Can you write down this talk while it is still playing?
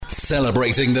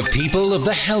Celebrating the people of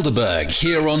the Helderberg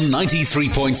here on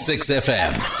 93.6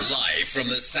 FM. Live from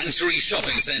the Sanctuary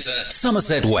Shopping Centre,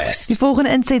 Somerset West. Die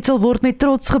volgende insetsel word met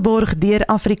trots geborg deur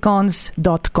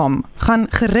Afrikaans.com. Gaan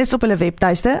gerus op hulle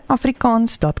webtuiste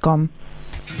Afrikaans.com.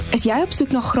 Is jy op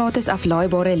soek na gratis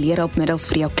aflaaibare leerhulpmiddels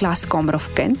vir jou klaskamer of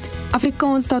kind?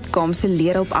 Afrikaans.com se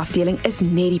leerhulpafdeling is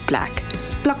net die plek.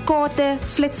 Plakkate,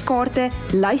 flitskaarte,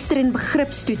 luister- en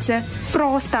begripstoetse,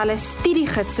 vraestelle,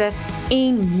 studiegidse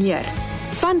en meer.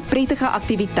 Van prettige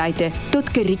aktiwiteite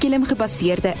tot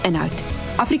kurrikulumgebaseerde inhoud.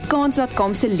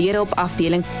 Afrikaans.com se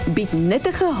leerhulpafdeling bied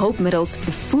nuttige hulpmiddels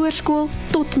vir voorskool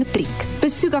tot matriek.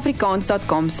 Besoek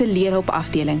Afrikaans.com se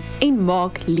leerhulpafdeling en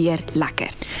maak leer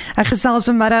lekker. Ek gesels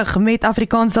vanmiddag met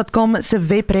Afrikaans.com se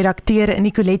webredakteur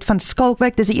Nicolette van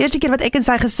Skalkwyk. Dis die eerste keer wat ek en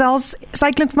sy gesels. Sy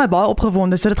klink vir my baie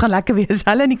opgewonde, so dit gaan lekker wees.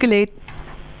 Hallo Nicolette.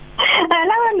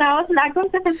 Hallo nou, lekker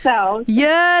om te gesels.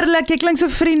 Heerlik, jy klink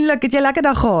so vriendelik. Het jy 'n lekker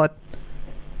dag gehad?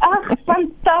 Ag,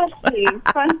 fantasties,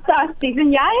 fantasties.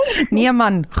 En jy? Nee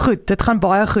man, goed, dit gaan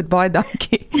baie goed, baie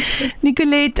dankie.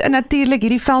 Nicolette, natuurlik,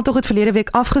 hierdie veldtog het verlede week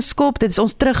afgeskop. Dit is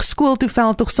ons terug skool toe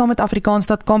veldtog saam met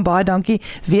Afrikaans.com. Baie dankie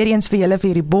weer eens vir julle vir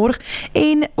hierdie borg.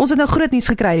 En ons het nou groot nuus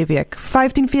gekry die week.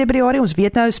 15 Februarie, ons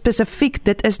weet nou spesifiek,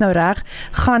 dit is nou reg,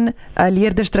 gaan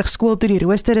leerders terug skool toe, die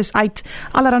rooster is uit,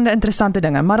 allerhande interessante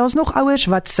dinge, maar daar's nog ouers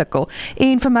wat sukkel.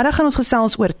 En vanmiddag gaan ons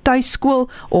gesels oor tuiskool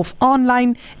of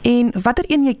aanlyn en watter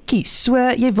een jy kies. So,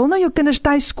 jy wil nou jou kinders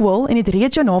tuiskool en het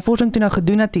reeds jou navorsing toe nou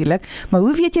gedoen natuurlik, maar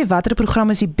hoe weet jy watter program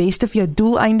is die beste vir jou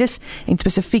doeleindes en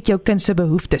spesifiek jou kind se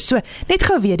behoeftes? So, net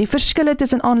gou weer die verskille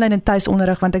tussen aanlyn en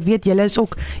tuisonderrig, want ek weet julle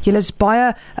is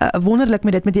baie wonderlik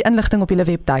met dit met die inligting op julle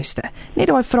webtuiste. Net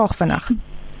daai vraag vinnig.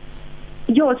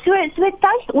 Ja, so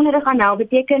tuisonderrig gaan nou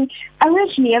beteken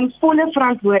ouers neem volle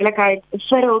verantwoordelikheid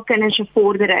vir hul kinders se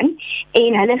vordering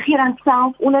en hulle gee dan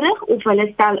self onderrig of hulle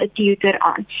stel 'n tutor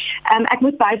aan. Ek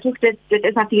moet byvoeg dit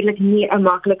is natuurlik nie 'n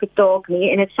maklike taak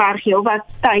nie en dit verg heelwat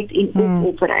tyd en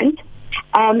opoffering.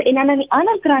 En dan aan die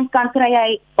ander kant kry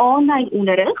jy aanlyn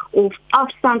onderrig of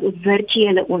afstand of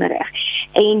virtuele onderrig.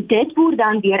 En dit word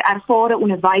dan deur ervare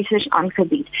onderwysers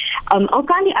aangebied. Al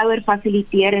kan die ouer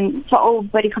fasiliteer en veral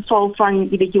by die geval van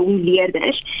die jong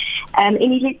leerders. En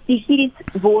die studies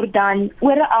word dan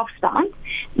oor 'n afstand,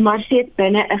 maar steeds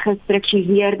binne 'n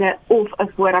gestruktureerde of 'n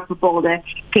vooraf bepaalde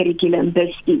kurrikulum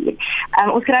bestuur.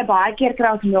 Ons kry baie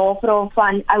keer navrae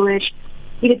van ouers.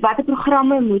 Jy weet, watter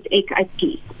programme moet ek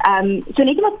uitkies? So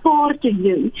net om 'n paar te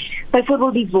noem,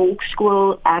 byvoorbeeld die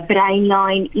Wolkskool,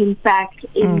 Brainline, Impact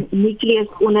en Nucleus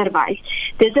onderwys.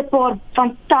 Dis 'n paar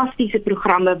fantastiese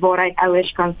programme waaruit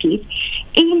ouers kan kies.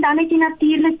 En dan het jy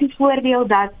natuurlik die voordeel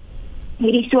dat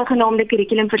hierdie sogenaamde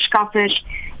kurrikulumverskaffers,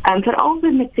 veral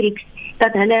vir matriek,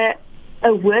 dat hulle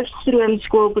 'n hoofstroom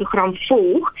skoolprogram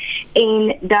volg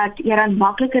en dat jy dan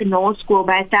makliker na skool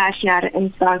by 'n tersiêre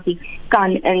instansie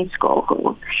kan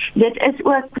inskakel. Dit is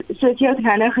ook, soos jy ook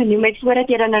nou genoem het, voordat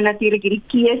jy dan natuurlik hierdie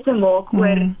keuse maak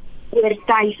oor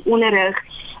tuisonderrig.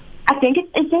 Ek dink dit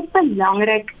is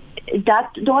belangrik dat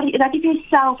jy vir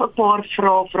jouself 'n paar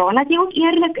vrae vra en dat jy ook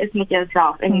eerlik is met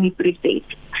jouself in hierdie proses.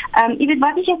 Jy weet,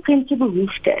 wat is jou kind se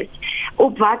behoeftes?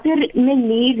 Op watter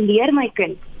manier leer my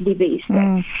kind die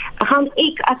beste? Gaan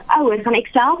ek as ouer, gaan ek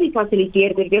self die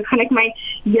fasiliteerder wees? Gaan ek my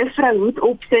juffrou hoed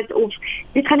opsit of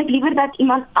dit gaan ek liewer dat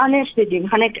iemand anders dit doen?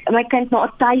 Gaan ek my kind na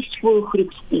 'n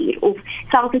tuisskoolgroep stuur of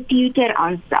self 'n tutor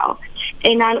aanstel?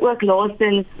 En dan ook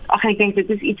laastens, ek dink dit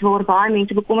is iets waar baie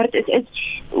mense bekommerd is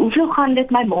hoeveel gaan dit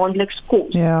my maandeliks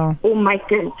kos om my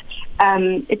kind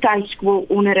 'n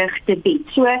tuiskoolonderrig te bied?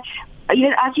 So, jy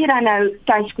weet, as jy dan nou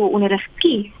tuiskoolonderrig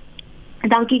kies,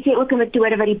 dan kies jy ook 'n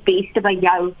metode wat die beste by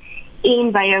jou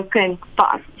en by jou kind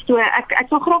pas. So ek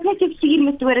sal graag net 4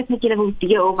 metodes met julle wil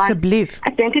deel, want asseblief.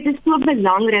 Ek dink dit is so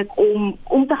belangrik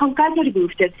om te gaan kyk na die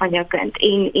behoeftes van jou kind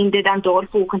en dit dan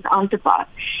daarvolgens aan te pas.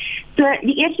 So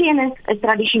die eerste een is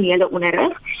tradisionele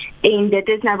onderrig en dit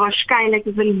is nou waarskynlik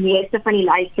vir die meeste van die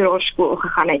luisteraars skool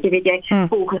gegaan het. Jy weet, jy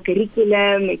volg 'n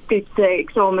kurrikulum met toetse,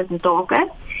 eksamens en take.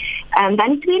 Dan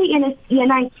die tweede een is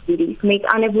eenheidsstudies. Met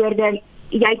ander woorde,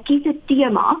 jy kies 'n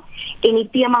tema en die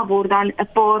tema word dan 'n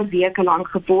paar weke lank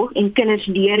gevolg en kinders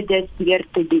leer dit deur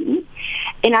te doen.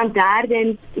 En dan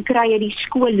derdens kry jy die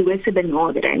skoollose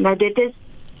benadering. Nou dit is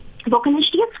waar kinders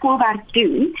steeds skoolwerk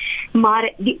doen,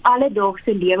 maar die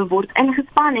alledaagse lewe word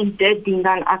ingespan en dit dien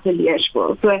dan as 'n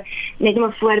leerskool. So net om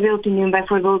 'n voorbeeld te noem,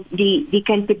 byvoorbeeld die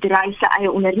kind bedryf sy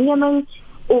eie onderneming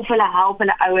of hulle help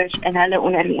hulle ouers in hulle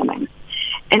onderneming.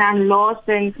 En dan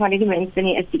laastens, maar nie die minste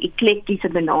nie, is die eklektiese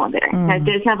benadering. Nou,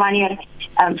 dit is nou wanneer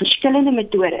verskillende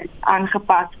metodes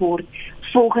aangepas word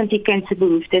volgens die kind se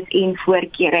behoeftes en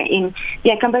voorkeure. En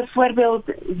jy kan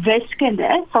byvoorbeeld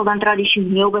wiskunde sal dan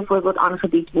tradisioneel byvoorbeeld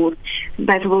aangebied word,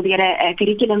 byvoorbeeld deur 'n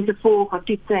kurrikulum te volg wat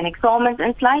toetse en eksamens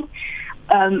insluit,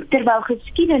 terwyl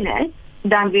geskiedenis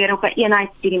dan weer op 'n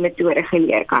eenheidsstudiemetode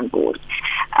geleer kan word.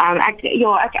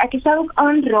 Ek sou ook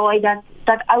aanraai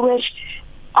dat ouers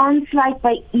aansluit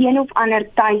by een of ander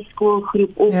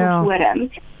tuiskoolgroep of 'n forum.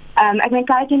 Ek meen,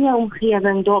 kyk in jou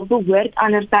omgewing, daar behoort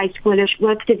ander tuiskolers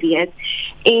ook te wees.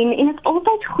 En dit is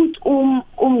altyd goed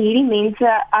om hierdie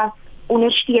mense as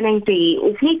ondersteuning te hê,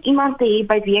 of net iemand te hê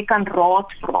by wie jy kan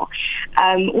raad vra,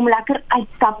 om lekker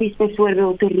uitstappies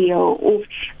byvoorbeeld te reël, of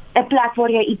 'n plek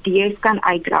waar jy idees kan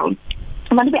uitrou.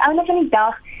 Want op die einde van die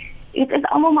dag, dit is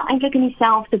almal maar eintlik in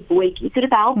dieselfde bootjie. So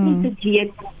dit help nie te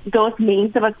weet, daar's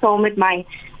mense wat saam met my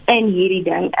in hierdie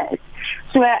ding is.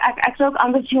 So ek sou ook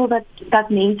aanbeveel dat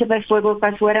mense byvoorbeeld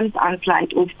by forums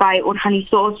aansluit, of by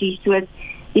organisasies soos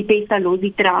die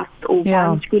Pestalozzi Trust, of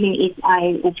Schooling SA,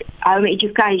 of Home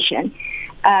Education.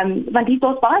 Want hier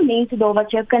is baie mense daar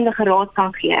wat jou kundige raad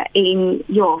kan gee, en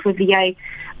vir wie jy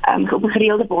op 'n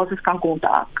gereelde basis kan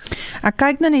kontak. Ek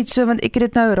kyk nou net so, want ek het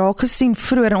dit nou raak gesien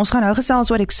vroeër, en ons gaan nou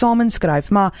gesels oor eksamens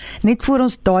skryf, maar net voor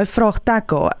ons daai vraag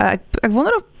tackle, ek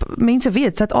wonder of mense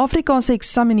weet, Suid-Afrika se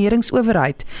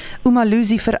eksamineringsowerheid,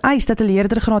 Umalusi, vereis dat 'n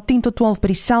leerder graad 10 tot 12 by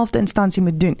dieselfde instansie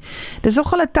moet doen. Dis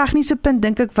nogal 'n tegniese punt,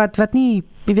 dink ek, wat nie,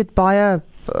 jy weet, baie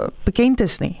bekend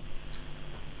is nie.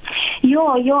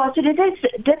 Ja, so dit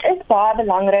is baie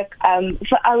belangrik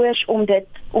vir ouers om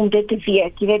dit te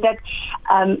weet. Jy weet dat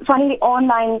van die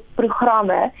online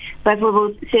programme,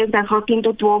 byvoorbeeld sê ek dan graad 10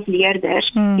 tot 12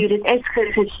 leerders, dit is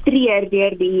geregistreer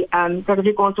deur die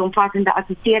Suid-Afrikaanse Omvattende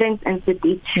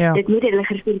Assesseringsinstituut. Dit moet hulle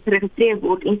geregistreer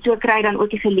word, en so kry dan ook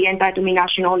die geleentheid om die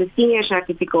nasionale senior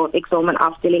sertifikaat eksamen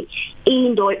af te lê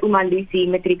en daai Umalusi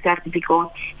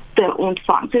matrieksertifikaat te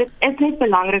ontvang. So dit is net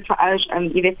belangrik vir ouers,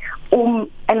 jy weet, om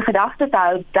in gedagte te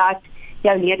hou dat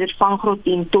jou leerders van graad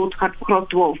 10 tot graad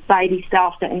 12 by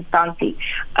dieselfde instansie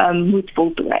moet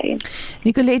voltooi.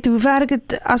 Nicolette, hoe werk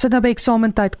dit as dit nou by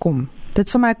eksamentyd kom? Dit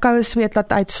sal my 'n koue sweet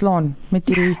laat uitslaan met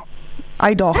hierdie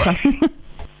uitdaging.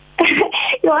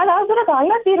 Nou, dit hang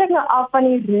natuurlik nou af van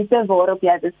die roete waarop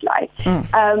jy besluit.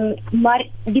 Maar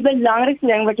die belangrikste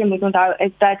ding wat jy moet onthou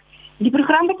is dat die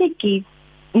program wat jy kies,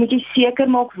 moet jy seker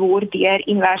maak word deur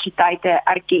universiteite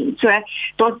erken. So,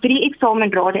 daar's 3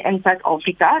 eksamenrade in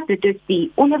Suid-Afrika. Dit is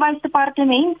die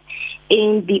Onderwysdepartement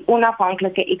en die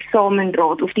Onafhanklike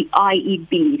Eksamenraad, of die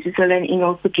IEB, soos hulle in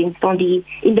Engels bekend staan, die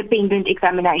Independent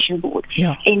Examination Board.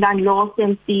 En dan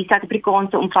laastens die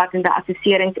Suid-Afrikaanse Omvattende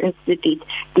Assesseringsinstituut,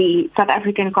 die South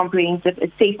African Comprehensive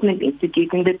Assessment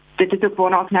Institute, en dit is ook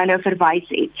waarna ek nou verwys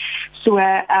het. So,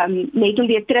 net om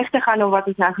weer terug te gaan na wat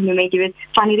ons nou genoem het, jy weet,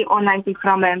 van hierdie online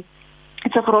programme,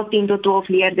 so graad 10 tot 12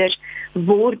 leerders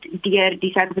word deur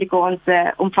die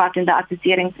Suid-Afrikaanse Omvattende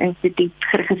Assesseringsinstituut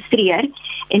geregistreer,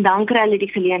 en dan kry hulle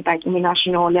die geleentheid om die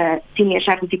nasionale senior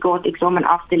sertifikaat eksamen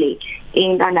af te lê,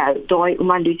 en dan nou daai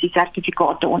Umalusi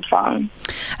sertifikaat te ontvang.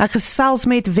 Ek gesels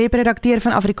met webredakteur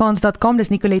van Afrikaans.com, dis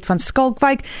Nicolette van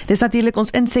Skalkwyk. Dis natuurlik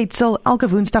ons insetsel elke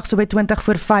Woensdag so by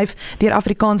 20:05 deur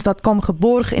Afrikaans.com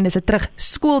geborg, en dis 'n terug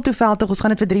skooltoeveldtog. Ons gaan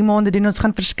dit vir 3 maande doen. Ons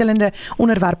gaan verskillende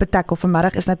onderwerpe tackle.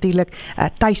 Vanmiddag is natuurlik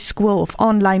tuiskool of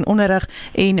aanlyn onderrig,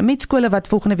 en met skole wat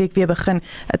volgende week weer begin,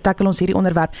 tackle ons hierdie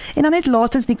onderwerp. En dan net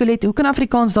laastens, Nicolette, hoe kan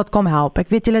Afrikaans.com help? Ek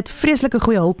weet julle het vreeslike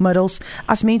goeie hulpmiddels.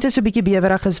 As mense so 'n bietjie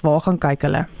bewerig is, waar gaan kyk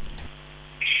hulle?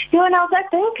 Ja, nou, ek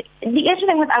dink die eerste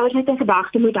ding wat ouers net in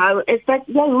gedagte moet hou is dat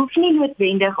jy hoef nie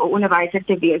noodwendig 'n onderwyser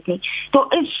te wees nie. Daar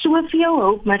is soveel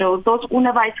hulpmiddels, daar's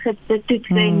onderwysgidse,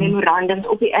 toetse en memorandums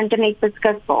op die internet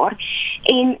beskikbaar.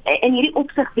 En in hierdie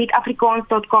opsig bied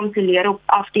Afrikaans.com se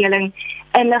leerhulpafdeling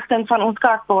inligting van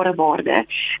onskatbare waarde.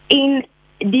 En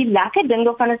die lekker ding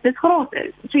daarvan is dit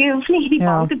gratis. So jy hoef nie die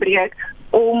bank te breek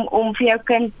om vir jou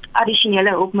kind addisionele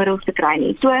hulpmiddels te kry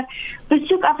nie. So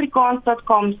besoek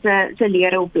Afrikaans.com se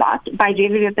leerhulpblad by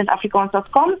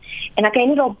www.afrikaans.com, en dan kan jy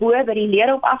net daarbo by die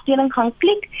leerhulpafdeling gaan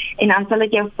klik, en dan sal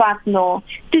dit jou vat na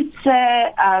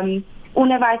toetse,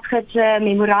 onderwysgidse,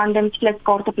 memorandums,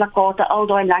 flitskaarte, plakkate, al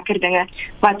daai lekker dinge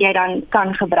wat jy dan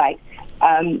kan gebruik.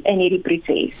 in hierdie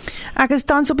proses. Ek is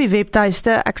tans op die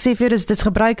webtuiste. Ek sê vir jou dis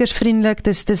gebruikersvriendelik.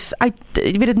 Dis uit,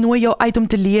 jy weet dit nooi jou uit om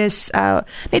te lees.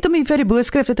 Net om vir die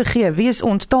boskrifte te gee. Wees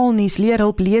ons taalnuus,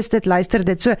 leerhulp, lees dit, luister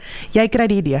dit. So jy kry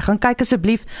die idee. Gaan kyk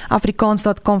asseblief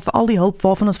afrikaans.com vir al die hulp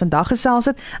waarvan ons vandag gesels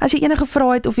het. As jy enige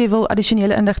vrae het of jy wil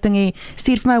addisionele inligting hê,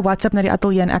 stuur vir my 'n WhatsApp na die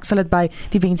ateljee en ek sal dit by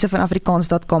die wense van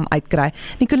afrikaans.com uitkry.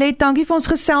 Nicolette, dankie vir ons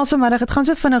gesels vanmiddag. Dit gaan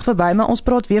so vinnig verby, maar ons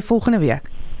praat weer volgende week.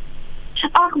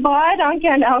 Ag, baie dankie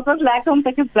en dit was lekker om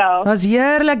te gesels. Was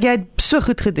heerlik, jy het so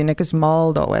goed gedoen. Ek is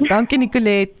mal daaroor. Dankie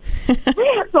Nicolette.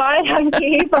 Baie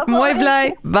dankie. Mooi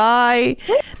bly. Bye.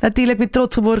 Natuurlik met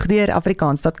trots geborg deur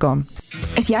afrikaans.com.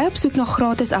 Is jy op soek na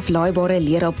gratis aflaaibare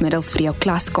leerhulpmiddels vir jou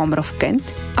klaskamer of kind?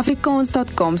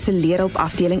 Afrikaans.com se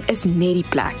leerhulpafdeling is net die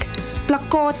plek.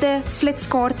 Plakkate,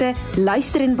 flitskaarte,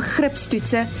 luister- en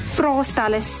begripstoetse,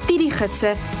 vraestelle,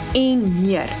 studiegidse en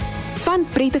meer. Van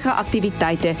prettige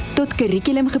aktiwiteite tot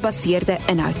kurrikulumgebaseerde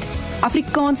inhoud.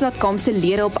 Afrikaans.com se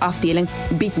leerhulpafdeling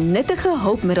bied nuttige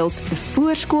hulpmiddels vir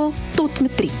voorskool tot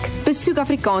matriek. Besoek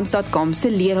Afrikaans.com se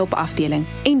leerhulpafdeling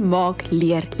en maak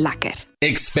leer lekker.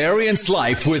 Experience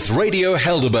life with Radio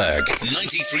Helderberg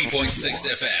 93.6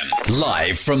 FM.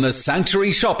 Live from the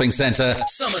Sanctuary Shopping Centre,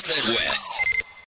 Somerset West.